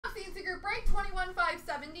group break,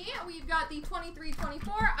 21,570. We've got the 23-24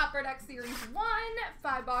 Upper Deck Series 1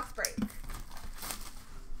 5-box break.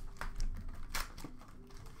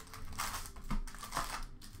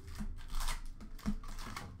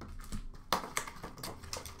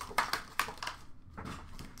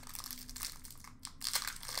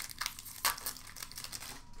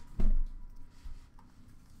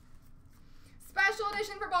 Special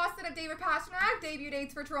edition for Boston of David Pastrnak. Debut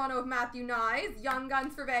dates for Toronto of Matthew Nyes. Young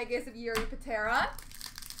Guns for Vegas of Yuri Patera.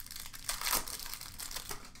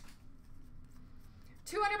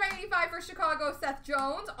 200/85 for Chicago, Seth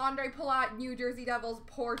Jones. Andre Palat, New Jersey Devils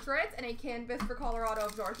Portraits. And a canvas for Colorado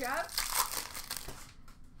of Georgiev.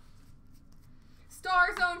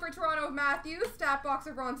 Star Zone for Toronto of Matthews. Stat Box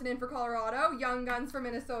of Ronsonen for Colorado. Young Guns for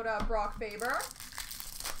Minnesota of Brock Faber.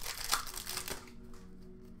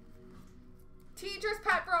 Teacher's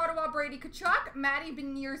Pet for Ottawa, Brady Tkachuk. Matty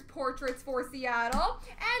Beniers Portraits for Seattle.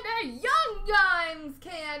 And a Young Guns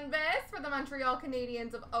canvas for the Montreal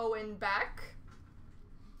Canadiens of Owen Beck.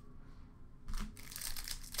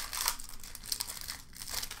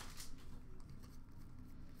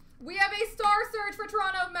 We have a Star Surge for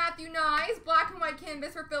Toronto of Matthew Nyes. Black and white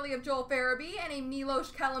canvas for Philly of Joel Farabee. And a Milos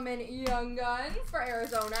Kelemen Young Guns for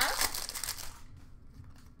Arizona.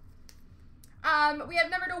 We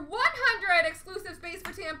have number to 100 exclusive space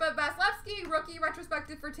for Tampa, Vasilevsky. Rookie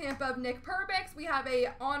retrospective for Tampa of Nick Perbix. We have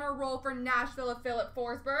a honor roll for Nashville of Philip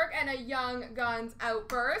Forsberg. And a Young Guns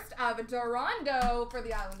outburst of Durando for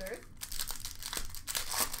the Islanders.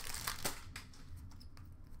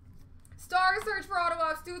 Star Search for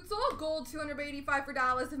Ottawa of Stützle. Gold 200/85 for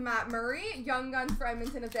Dallas of Matt Murray. Young Guns for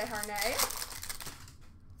Edmonton of Desharnais.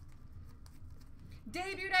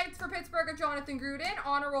 Debut dates for Pittsburgh of Jonathan Gruden.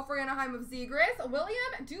 Honor roll for Anaheim of Zegras.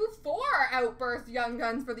 William Dufour outburst Young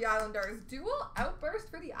Guns for the Islanders. Dual outburst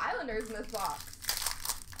for the Islanders in this box.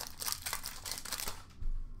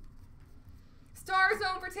 Star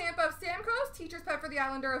Zone for Tampa of Stamkos. Teacher's Pet for the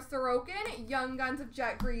Islander of Sorokin. Young Guns of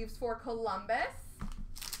Jet Greaves for Columbus.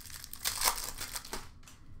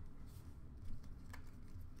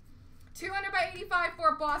 $200/85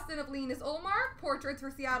 for Boston of Linus Ullmark. Portraits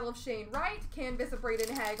for Seattle of Shane Wright. Canvas of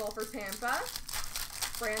Braden Hagel for Tampa.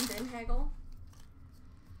 Brandon Hagel.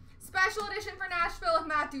 Special edition for Nashville of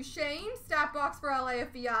Matt Duchene. Stat box for LA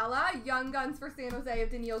of Fiala. Young Guns for San Jose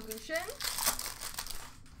of Daniil Gushin.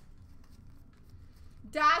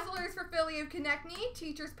 Dazzlers for Philly of Konechny.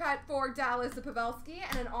 Teacher's Pet for Dallas of Pavelski.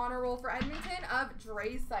 And an honor roll for Edmonton of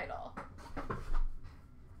Draisaitl.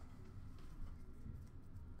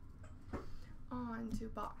 On to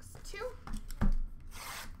box 2.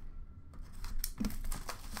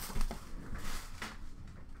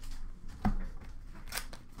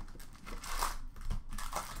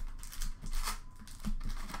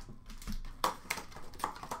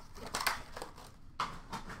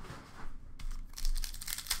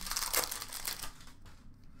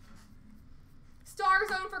 Star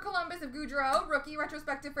Zone for Columbus of Goudreau. Rookie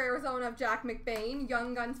retrospective for Arizona of Jack McBain.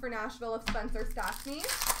 Young Guns for Nashville of Spencer Stastny.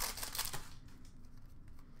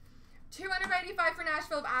 $200/85 for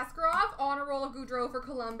Nashville of Askarov. Honor roll of Goudreau for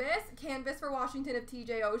Columbus. Canvas for Washington of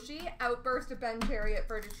TJ Oshie. Outburst of Ben Chariot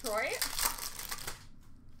for Detroit.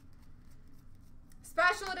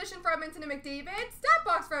 Special edition for Edmonton and McDavid. Stat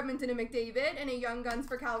box for Edmonton and McDavid. And a Young Guns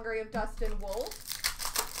for Calgary of Dustin Wolf.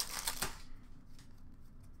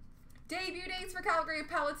 Debut dates for Calgary of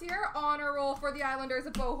Pelletier. Honor roll for the Islanders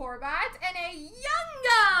of Bo Horvat. And a Young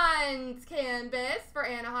Guns canvas for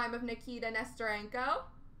Anaheim of Nikita Nesterenko.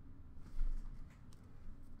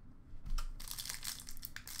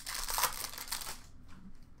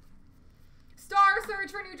 Star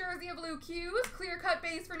Surge for New Jersey of Luke Hughes. Clear cut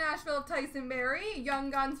base for Nashville of Tyson Barrie. Young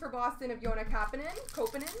Guns for Boston of Joona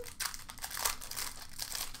Koppanen.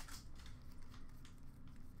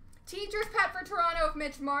 Teacher's Pet for Toronto of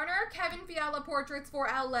Mitch Marner. Kevin Fiala Portraits for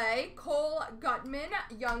LA. Cole Gutman.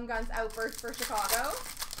 Young Guns outburst for Chicago.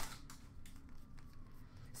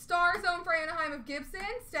 Star Zone for Anaheim of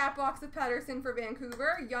Gibson. Stat box of Pedersen for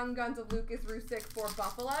Vancouver. Young Guns of Lucas Rusick for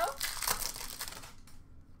Buffalo.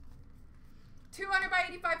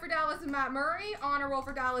 $200/85 for Dallas of Matt Murray. Honor roll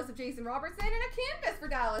for Dallas of Jason Robertson. And a canvas for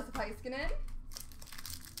Dallas of Heiskanen.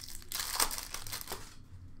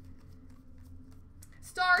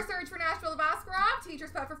 Star Search for Nashville of Askarov.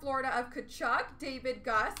 Teacher's Pet for Florida of Tkachuk. David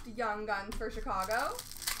Gust. Young Guns for Chicago.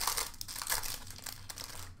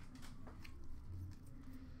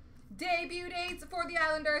 Debut dates for the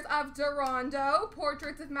Islanders of Durando.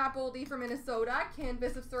 Portraits of Matt Boldy for Minnesota.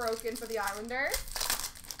 Canvas of Sorokin for the Islanders.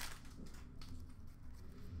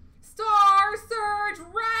 Star Star Surge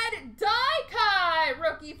Red Die Cut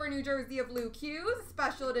rookie for New Jersey of Luke Hughes.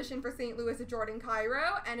 Special edition for St. Louis of Jordan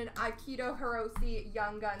Cairo. And an Aikido Hiroshi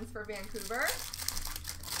Young Guns for Vancouver.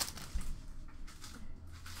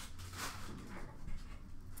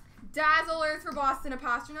 Dazzlers for Boston of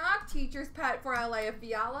Pasternak. Teacher's Pet for LA of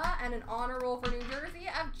Fiala. And an honor roll for New Jersey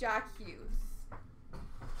of Jack Hughes.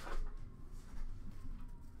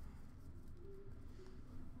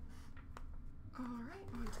 Alright,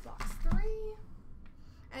 on to box 3.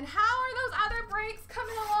 And how are those other breaks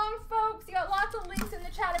coming along, folks? You got lots of links in the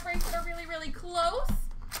chat of breaks that are really, really close.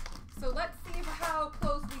 So let's see how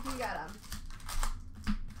close we can get them.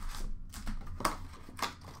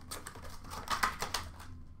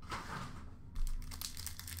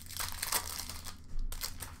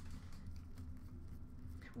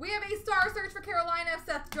 We have a Star Search for Carolina of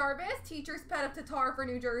Seth Jarvis. Teacher's Pet of Tatar for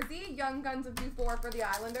New Jersey. Young Guns of Dufour for the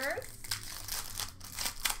Islanders.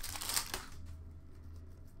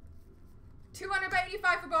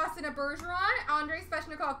 285 for Boston of Bergeron. Andrei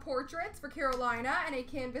Svechnikov Portraits for Carolina. And a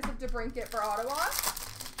canvas of DeBrincat for Ottawa.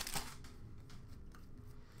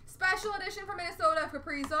 Special edition for Minnesota of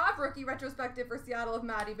Kaprizov. Rookie retrospective for Seattle of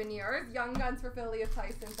Matty Beniers. Young Guns for Philly of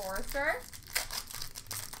Tyson Forrester.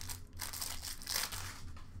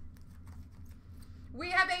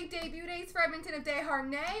 We have a debut dates for Edmonton of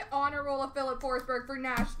Desharnais, honor roll of Philip Forsberg for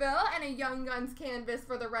Nashville, and a Young Guns canvas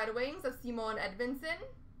for the Red Wings of Simon Edvinsson.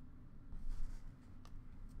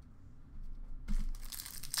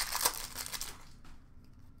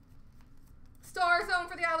 Star Zone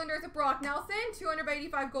for the Islanders of Brock Nelson,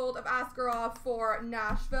 285 gold of Askarov for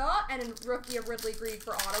Nashville, and a rookie of Ridley Greig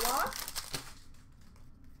for Ottawa.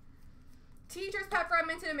 Teacher's Pet for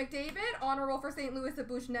Edmonton of McDavid. Honor roll for St. Louis of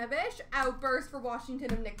Buchnevich. Outburst for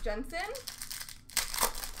Washington of Nick Jensen.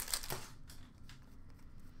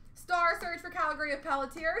 Star Surge for Calgary of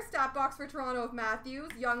Pelletier. Stat Box for Toronto of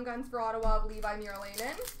Matthews. Young Guns for Ottawa of Levi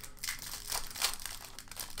Mierlainen.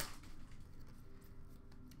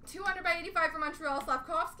 285 for Montreal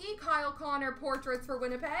Slavkovsky. Kyle Connor Portraits for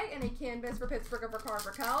Winnipeg. And a canvas for Pittsburgh of Ricard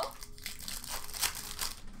Raquel.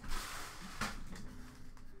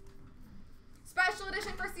 Special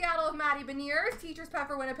edition for Seattle of Matty Beniers. Teacher's Pet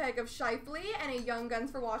for Winnipeg of Scheifele. And a Young Guns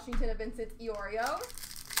for Washington of Vincent Iorio.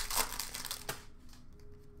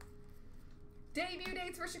 Debut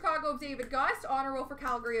dates for Chicago of David Gust. Honor roll for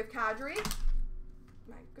Calgary of Kadri.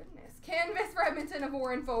 My goodness. Canvas for Edmonton of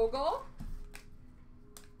Warren Foegele.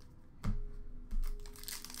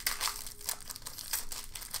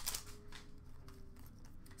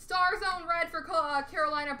 Star Zone Red for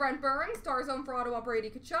Carolina, Brent Burns. Star Zone for Ottawa, Brady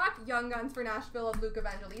Tkachuk. Young Guns for Nashville of Luke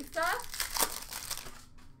Evangelista.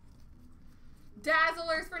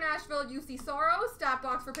 Dazzlers for Nashville, UC Soros. Stat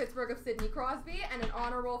Box for Pittsburgh of Sidney Crosby. And an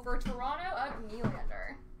honor roll for Toronto of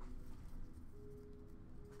Nylander.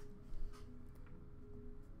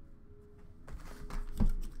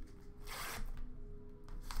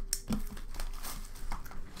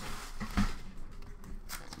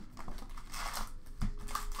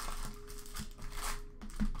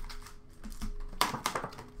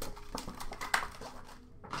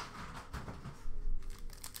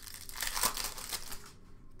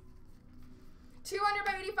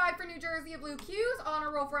 $285 for New Jersey of Luke Hughes.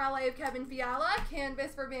 Honor roll for LA of Kevin Fiala.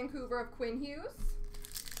 Canvas for Vancouver of Quinn Hughes.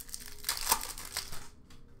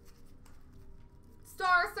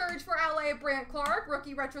 Star Surge for LA of Brant Clark.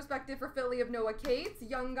 Rookie retrospective for Philly of Noah Cates.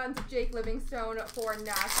 Young Guns of Jake Livingstone for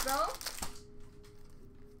Nashville.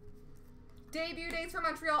 Debut dates for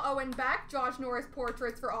Montreal, Owen Beck. Josh Norris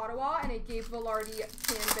Portraits for Ottawa. And a Gabe Velarde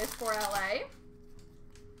canvas for LA.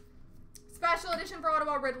 Special edition for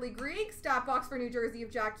Ottawa, Ridley Greig. Stat Box for New Jersey of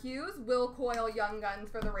Jack Hughes. Will Coyle Young Guns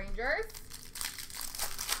for the Rangers.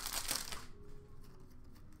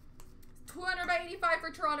 285 for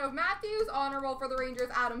Toronto of Matthews. Honor roll for the Rangers,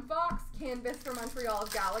 Adam Fox. Canvas for Montreal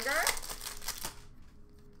of Gallagher.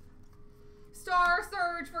 Star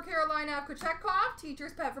Surge for Carolina of Kochetkov.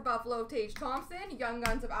 Teacher's Pet for Buffalo of Tage Thompson. Young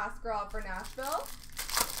Guns of Askarov for Nashville.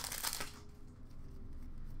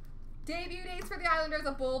 Debut dates for the Islanders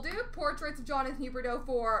of Bolduc. Portraits of Jonathan Huberdeau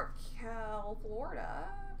for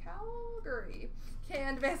Calgary.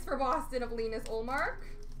 Canvas for Boston of Linus Ullmark.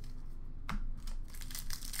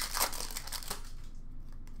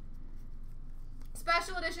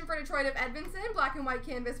 Special edition for Detroit of Edvinsson. Black and white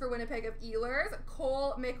canvas for Winnipeg of Ehlers.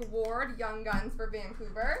 Cole McWard Young Guns for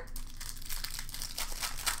Vancouver.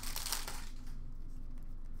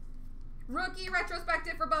 Rookie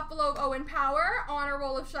retrospective for Buffalo of Owen Power. Honor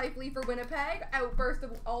roll of Scheifele for Winnipeg. Outburst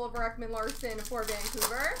of Oliver Ekman-Larsson for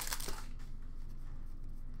Vancouver.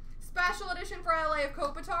 Special edition for LA of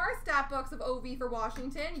Kopitar. Stat books of OV for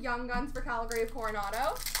Washington. Young Guns for Calgary of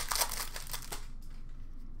Coronado.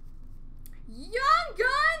 Young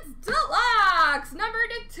Guns Deluxe, number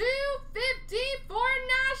to 250 for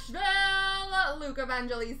Nashville, Luke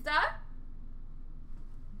Evangelista.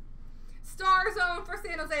 Star Zone for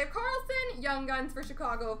San Jose of Carlson. Young Guns for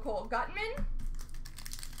Chicago of Cole Gutman.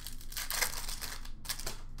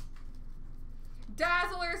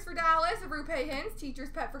 Dazzlers for Dallas of Rupe Hintz. Teacher's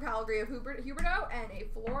Pet for Calgary of Huberto. And a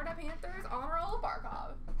Florida Panthers Honor Roll of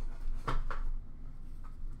Barkov.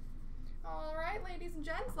 All right, ladies and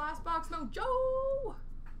gents, last box mojo.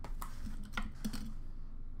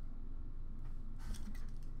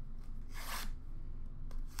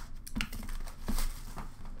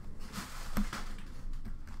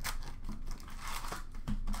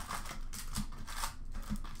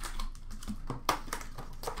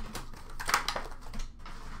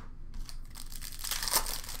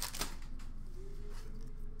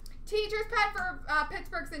 Teacher's Pet for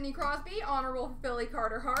Pittsburgh, Sidney Crosby. Honor Roll for Philly,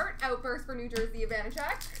 Carter Hart. Outburst for New Jersey,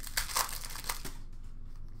 Vanacek.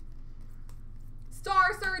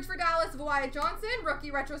 Star Surge for Dallas of Wyatt Johnson. Rookie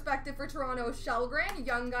Retrospective for Toronto of Shellgren.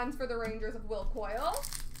 Young Guns for the Rangers of Will Coyle.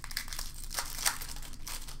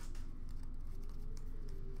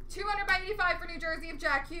 200/85 for New Jersey of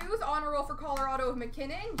Jack Hughes. Honor Roll for Colorado of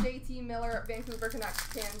McKinnon. JT Miller, Vancouver Canucks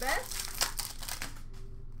canvas.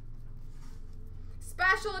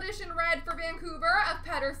 Special edition red for Vancouver of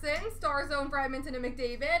Pettersson. Star Zone for Edmonton and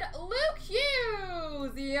McDavid. Luke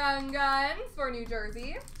Hughes, Young Guns for New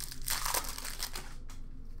Jersey.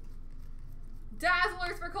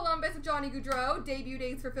 Dazzlers for Columbus of Johnny Gaudreau. Debut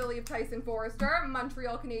dates for Philly of Tyson Forrester.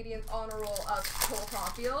 Montreal Canadiens Honor Roll of Cole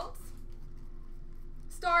Caulfield.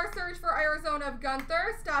 Star Surge for Arizona of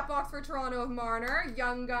Gunther. Stat box for Toronto of Marner.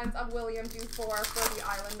 Young Guns of William Dufour for the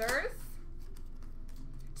Islanders.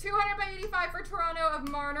 200/85 for Toronto of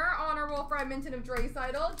Marner. Honor Roll for Edmonton of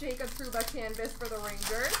Draisaitl. Jacob Trouba canvas for the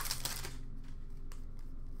Rangers.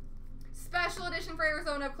 Special edition for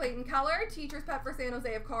Arizona of Clayton Keller. Teacher's Pet for San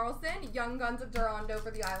Jose of Carlson. Young Guns of Durando for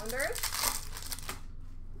the Islanders.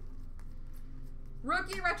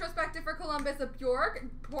 Rookie Retrospective for Columbus of Bjork.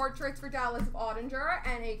 Portraits for Dallas of Ottinger.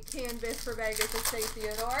 And a canvas for Vegas of Shea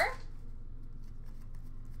Theodore.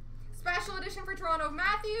 Special edition for Toronto of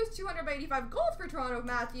Matthews. 200/85 gold for Toronto of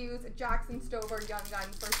Matthews. Jackson Stover, Young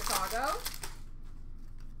Guns for Chicago.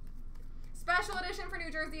 Special edition for New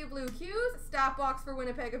Jersey of Luke Hughes. Stat box for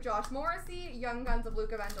Winnipeg of Josh Morrissey. Young Guns of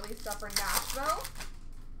Luke Evangelista for Nashville.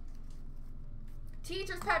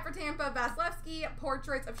 Teacher's Pet for Tampa of Vasilevsky.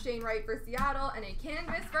 Portraits of Shane Wright for Seattle. And a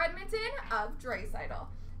canvas for Edmonton of Draisaitl.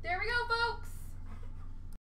 There we go, folks.